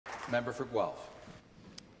Member for Guelph.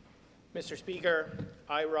 Mr. Speaker,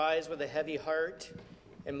 I rise with a heavy heart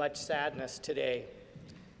and much sadness today.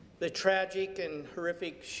 The tragic and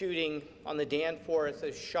horrific shooting on the Danforth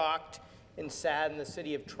has shocked and saddened the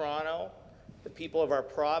City of Toronto, the people of our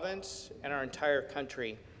province, and our entire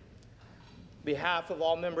country. On behalf of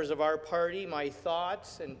all members of our party, my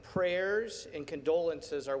thoughts and prayers and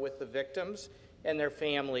condolences are with the victims and their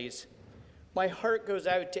families. My heart goes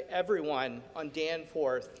out to everyone on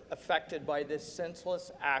Danforth affected by this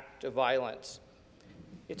senseless act of violence.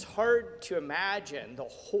 It's hard to imagine the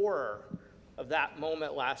horror of that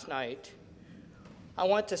moment last night. I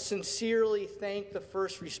want to sincerely thank the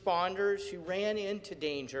first responders who ran into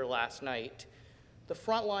danger last night. The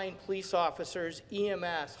frontline police officers,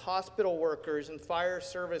 EMS, hospital workers, and fire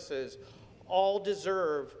services all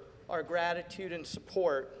deserve our gratitude and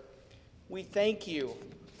support. We thank you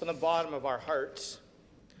from the bottom of our hearts.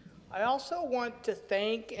 I also want to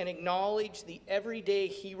thank and acknowledge the everyday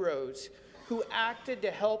heroes who acted to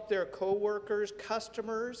help their co-workers,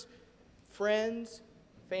 customers, friends,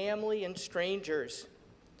 family, and strangers.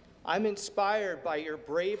 I'm inspired by your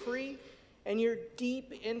bravery and your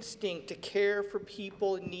deep instinct to care for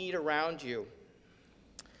people in need around you.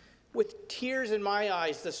 With tears in my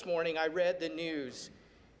eyes this morning, I read the news,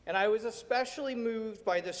 and I was especially moved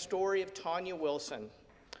by the story of Tanya Wilson,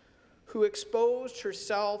 who exposed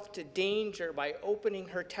herself to danger by opening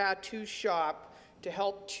her tattoo shop to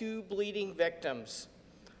help two bleeding victims,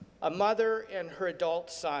 a mother and her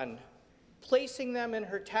adult son. Placing them in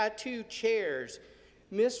her tattoo chairs,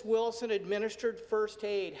 Miss Wilson administered first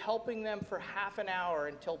aid, helping them for half an hour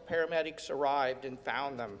until paramedics arrived and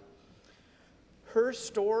found them. Her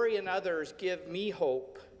story and others give me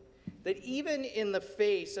hope that even in the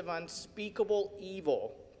face of unspeakable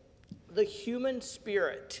evil, the human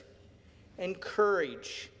spirit and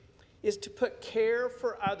courage is to put care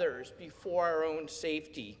for others before our own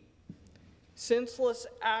safety. Senseless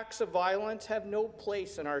acts of violence have no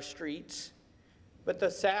place in our streets, but the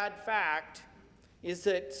sad fact is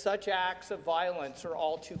that such acts of violence are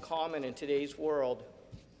all too common in today's world.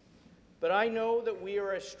 But I know that we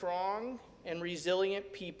are a strong and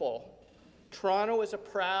resilient people. Toronto is a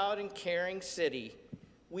proud and caring city.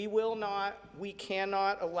 We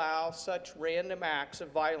cannot allow such random acts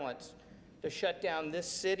of violence to shut down this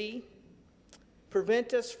city,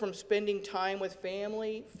 prevent us from spending time with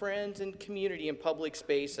family, friends, and community in public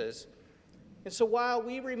spaces. And so while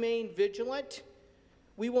we remain vigilant,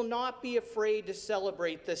 we will not be afraid to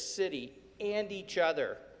celebrate this city and each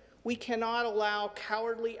other. We cannot allow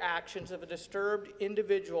cowardly actions of a disturbed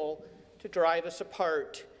individual to drive us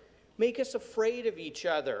apart, make us afraid of each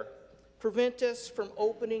other, prevent us from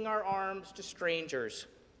opening our arms to strangers.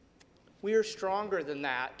 We are stronger than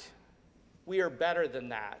that. We are better than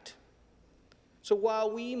that. So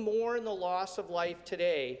while we mourn the loss of life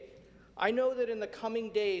today, I know that in the coming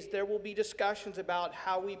days there will be discussions about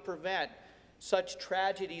how we prevent such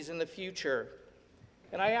tragedies in the future.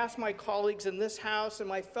 And I ask my colleagues in this House and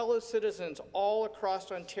my fellow citizens all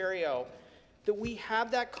across Ontario that we have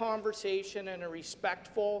that conversation in a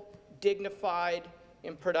respectful, dignified,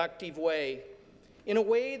 and productive way, in a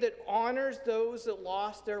way that honors those that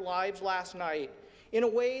lost their lives last night, in a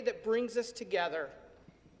way that brings us together,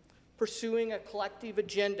 pursuing a collective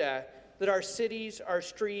agenda that our cities, our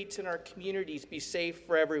streets, and our communities be safe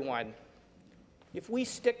for everyone. If we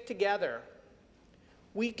stick together,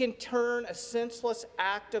 we can turn a senseless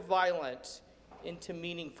act of violence into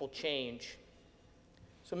meaningful change.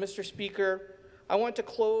 So, Mr. Speaker, I want to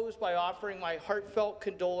close by offering my heartfelt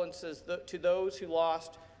condolences to those who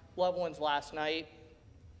lost loved ones last night.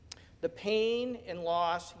 The pain and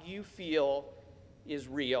loss you feel is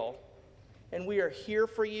real, and we are here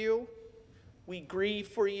for you, we grieve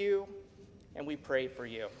for you, and we pray for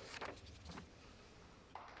you.